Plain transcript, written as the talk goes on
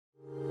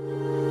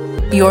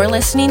You're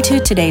listening to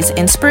today's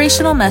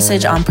inspirational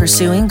message on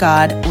pursuing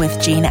God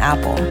with Gene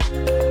Apple.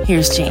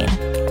 Here's Gene.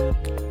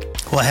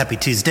 Well, happy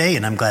Tuesday,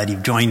 and I'm glad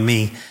you've joined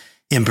me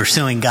in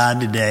pursuing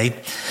God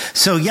today.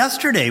 So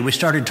yesterday, we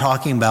started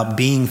talking about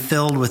being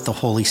filled with the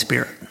Holy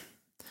Spirit.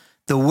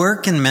 The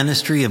work and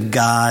ministry of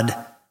God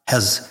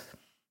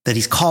that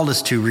He's called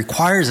us to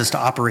requires us to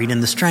operate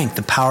in the strength,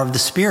 the power of the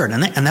Spirit.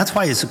 And that's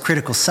why it's a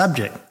critical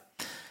subject.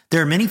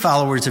 There are many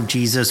followers of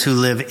Jesus who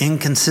live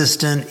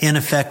inconsistent,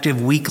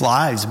 ineffective, weak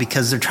lives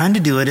because they're trying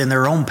to do it in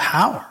their own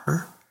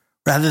power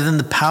rather than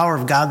the power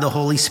of God, the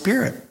Holy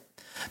Spirit.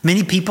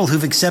 Many people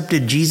who've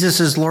accepted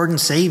Jesus as Lord and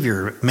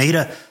Savior, made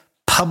a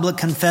public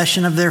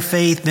confession of their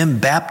faith, been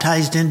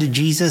baptized into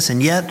Jesus,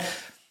 and yet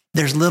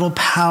there's little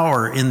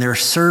power in their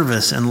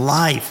service and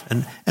life.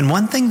 And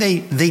one thing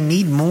they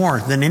need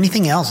more than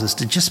anything else is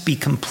to just be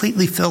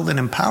completely filled and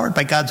empowered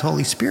by God's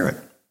Holy Spirit.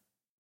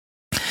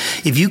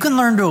 If you can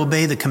learn to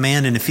obey the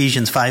command in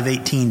Ephesians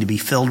 5:18 to be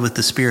filled with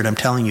the Spirit, I'm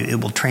telling you, it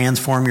will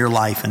transform your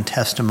life and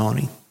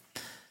testimony.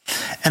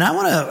 And I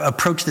want to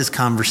approach this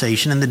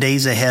conversation in the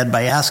days ahead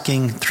by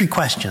asking three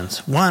questions.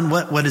 One,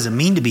 what does it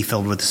mean to be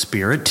filled with the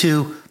Spirit?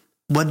 Two,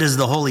 what does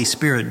the Holy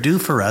Spirit do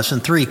for us?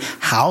 And three,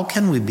 how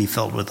can we be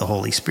filled with the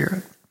Holy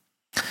Spirit?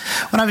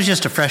 When I was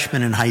just a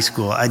freshman in high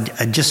school, I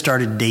just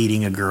started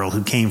dating a girl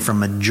who came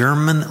from a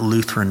German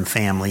Lutheran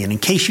family. And in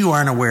case you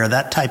aren't aware,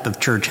 that type of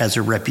church has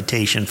a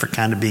reputation for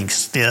kind of being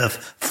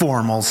stiff,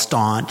 formal,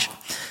 staunch.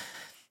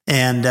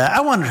 And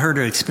I wanted her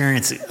to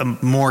experience a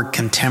more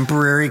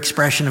contemporary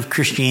expression of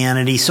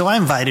Christianity, so I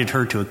invited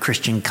her to a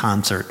Christian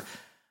concert.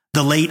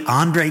 The late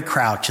Andre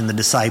Crouch and the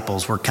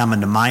Disciples were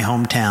coming to my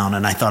hometown,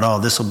 and I thought, oh,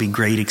 this will be a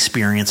great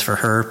experience for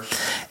her.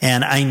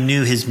 And I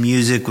knew his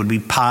music would be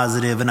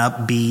positive and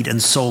upbeat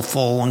and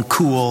soulful and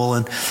cool,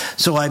 and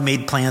so I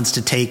made plans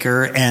to take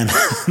her, and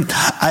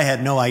I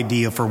had no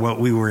idea for what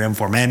we were in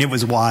for. Man, it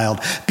was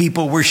wild.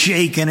 People were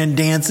shaking and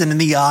dancing in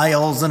the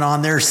aisles and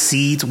on their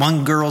seats.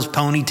 One girl's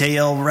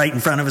ponytail right in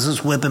front of us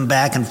was whipping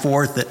back and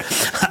forth that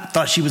I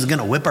thought she was going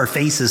to whip our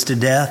faces to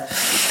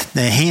death.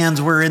 The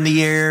hands were in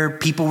the air.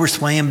 People were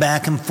swaying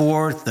back and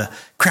forth. The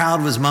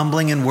crowd was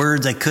mumbling in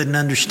words I couldn't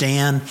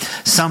understand.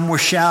 Some were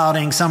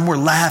shouting, some were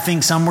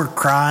laughing, some were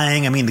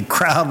crying. I mean, the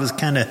crowd was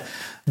kind of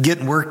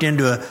getting worked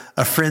into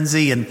a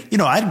frenzy. And,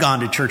 I'd gone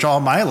to church all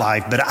my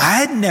life, but I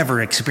had never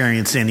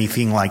experienced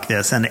anything like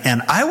this.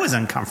 And I was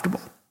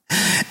uncomfortable.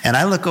 And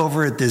I look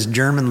over at this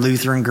German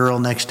Lutheran girl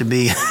next to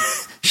me.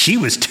 She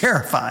was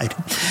terrified.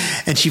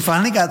 And she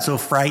finally got so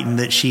frightened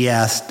that she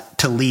asked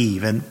to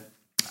leave. And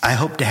I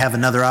hope to have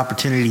another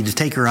opportunity to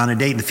take her on a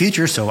date in the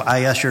future, so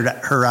I ushered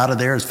her out of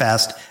there as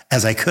fast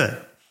as I could.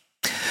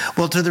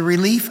 Well, to the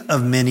relief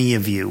of many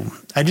of you,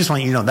 I just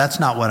want you to know that's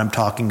not what I'm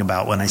talking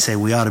about when I say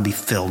we ought to be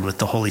filled with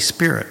the Holy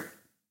Spirit.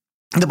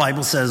 The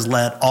Bible says,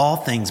 let all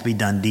things be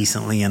done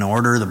decently in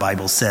order. The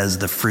Bible says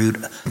the fruit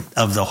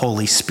of the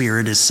Holy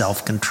Spirit is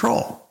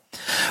self-control.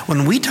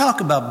 When we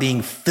talk about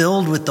being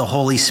filled with the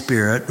Holy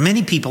Spirit,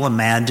 many people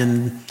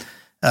imagine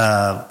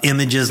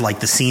images like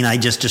the scene I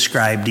just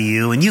described to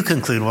you, and you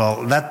conclude,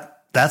 well,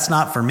 that's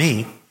not for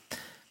me.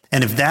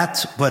 And if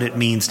that's what it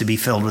means to be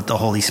filled with the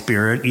Holy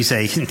Spirit, you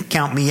say,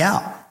 count me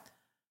out.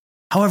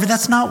 However,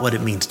 that's not what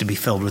it means to be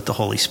filled with the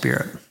Holy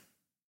Spirit.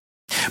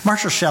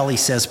 Marshall Shelley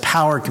says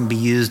power can be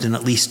used in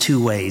at least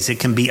two ways. It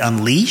can be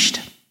unleashed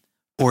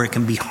or it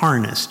can be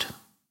harnessed.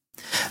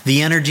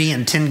 The energy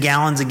in 10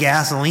 gallons of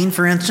gasoline,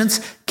 for instance,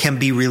 can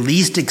be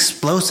released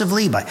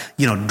explosively by,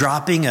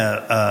 dropping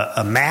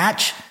a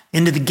match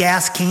into the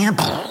gas can,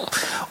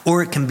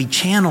 or it can be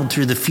channeled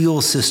through the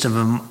fuel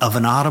system of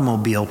an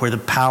automobile where the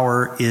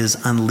power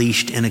is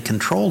unleashed in a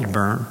controlled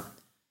burn,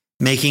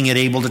 making it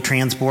able to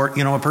transport,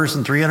 a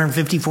person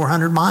 350,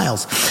 400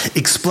 miles.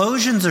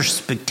 Explosions are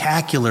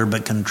spectacular,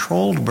 but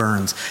controlled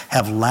burns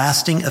have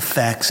lasting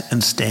effects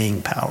and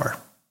staying power.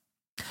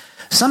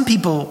 Some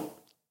people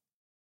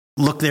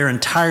look their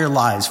entire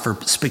lives for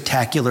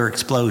spectacular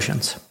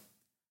explosions.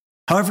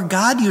 However,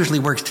 God usually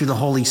works through the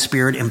Holy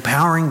Spirit,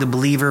 empowering the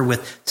believer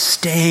with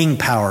staying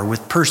power,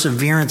 with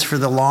perseverance for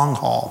the long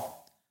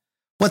haul.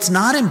 What's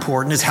not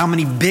important is how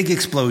many big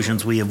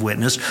explosions we have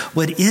witnessed.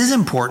 What is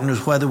important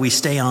is whether we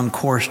stay on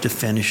course to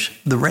finish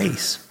the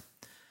race.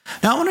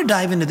 Now, I want to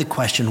dive into the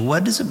question,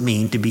 what does it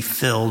mean to be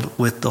filled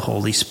with the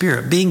Holy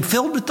Spirit? Being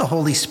filled with the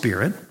Holy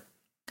Spirit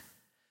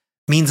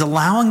means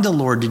allowing the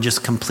Lord to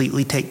just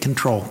completely take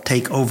control,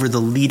 take over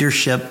the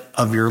leadership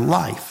of your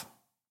life.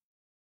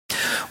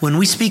 When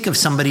we speak of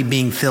somebody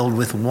being filled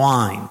with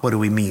wine, what do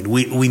we mean?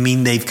 We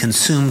mean they've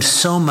consumed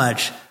so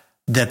much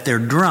that they're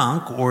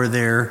drunk or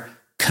they're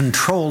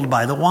controlled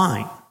by the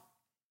wine.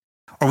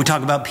 Or we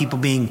talk about people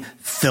being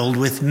filled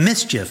with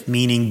mischief,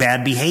 meaning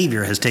bad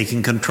behavior has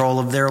taken control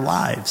of their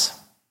lives.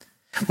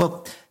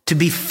 Well, to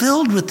be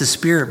filled with the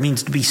Spirit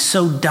means to be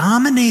so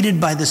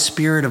dominated by the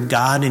Spirit of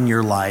God in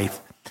your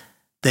life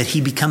that He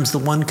becomes the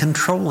one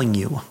controlling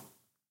you.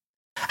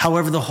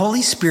 However, the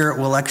Holy Spirit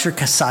will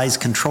exercise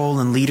control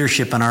and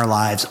leadership in our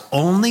lives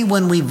only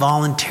when we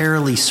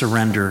voluntarily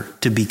surrender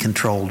to be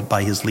controlled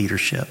by His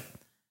leadership.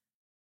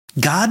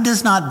 God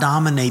does not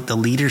dominate the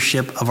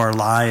leadership of our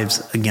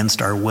lives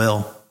against our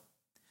will.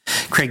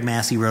 Craig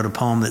Massey wrote a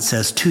poem that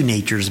says, 2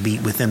 natures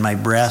beat within my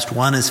breast.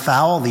 One is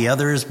foul, the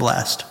other is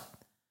blessed.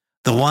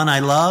 The one I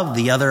love,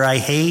 the other I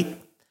hate.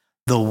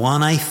 The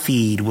one I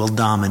feed will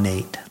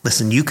dominate.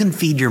 Listen, you can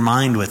feed your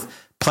mind with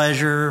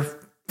pleasure,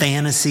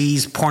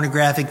 fantasies,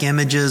 pornographic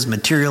images,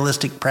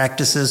 materialistic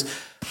practices,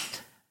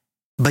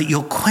 but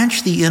you'll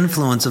quench the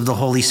influence of the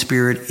Holy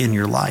Spirit in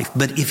your life.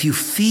 But if you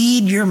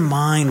feed your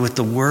mind with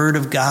the Word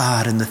of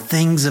God and the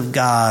things of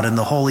God and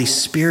the Holy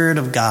Spirit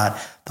of God,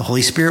 the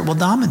Holy Spirit will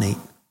dominate.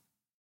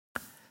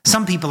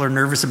 Some people are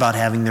nervous about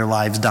having their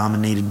lives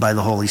dominated by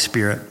the Holy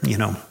Spirit.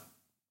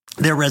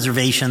 Their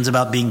reservations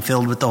about being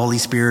filled with the Holy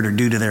Spirit are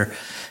due to their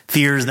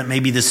fears that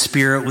maybe the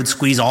Spirit would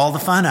squeeze all the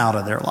fun out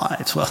of their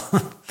lives.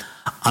 Well,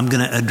 I'm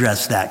going to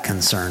address that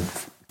concern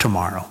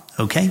tomorrow.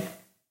 Okay?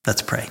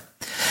 Let's pray.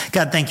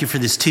 God, thank you for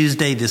this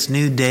Tuesday, this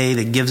new day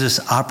that gives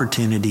us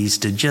opportunities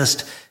to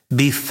just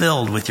be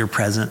filled with your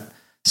present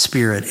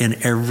Spirit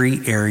in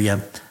every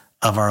area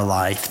of our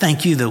life.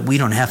 Thank you that we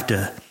don't have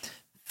to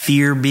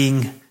fear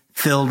being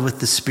filled with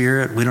the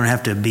Spirit. We don't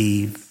have to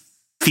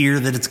fear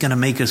that it's going to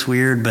make us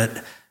weird,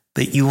 but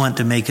you want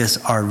to make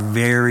us our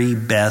very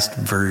best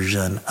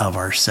version of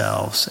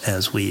ourselves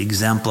as we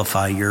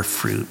exemplify your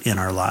fruit in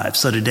our lives.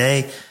 So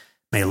today,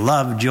 may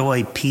love,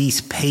 joy,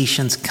 peace,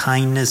 patience,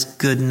 kindness,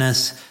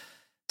 goodness,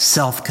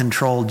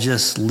 self-control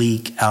just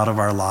leak out of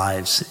our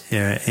lives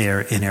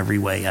in every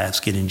way. I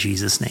ask it in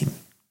Jesus' name.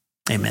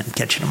 Amen.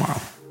 Catch you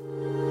tomorrow.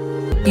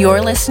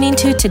 You're listening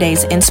to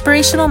today's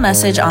inspirational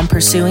message on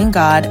Pursuing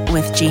God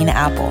with Gene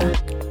Apple.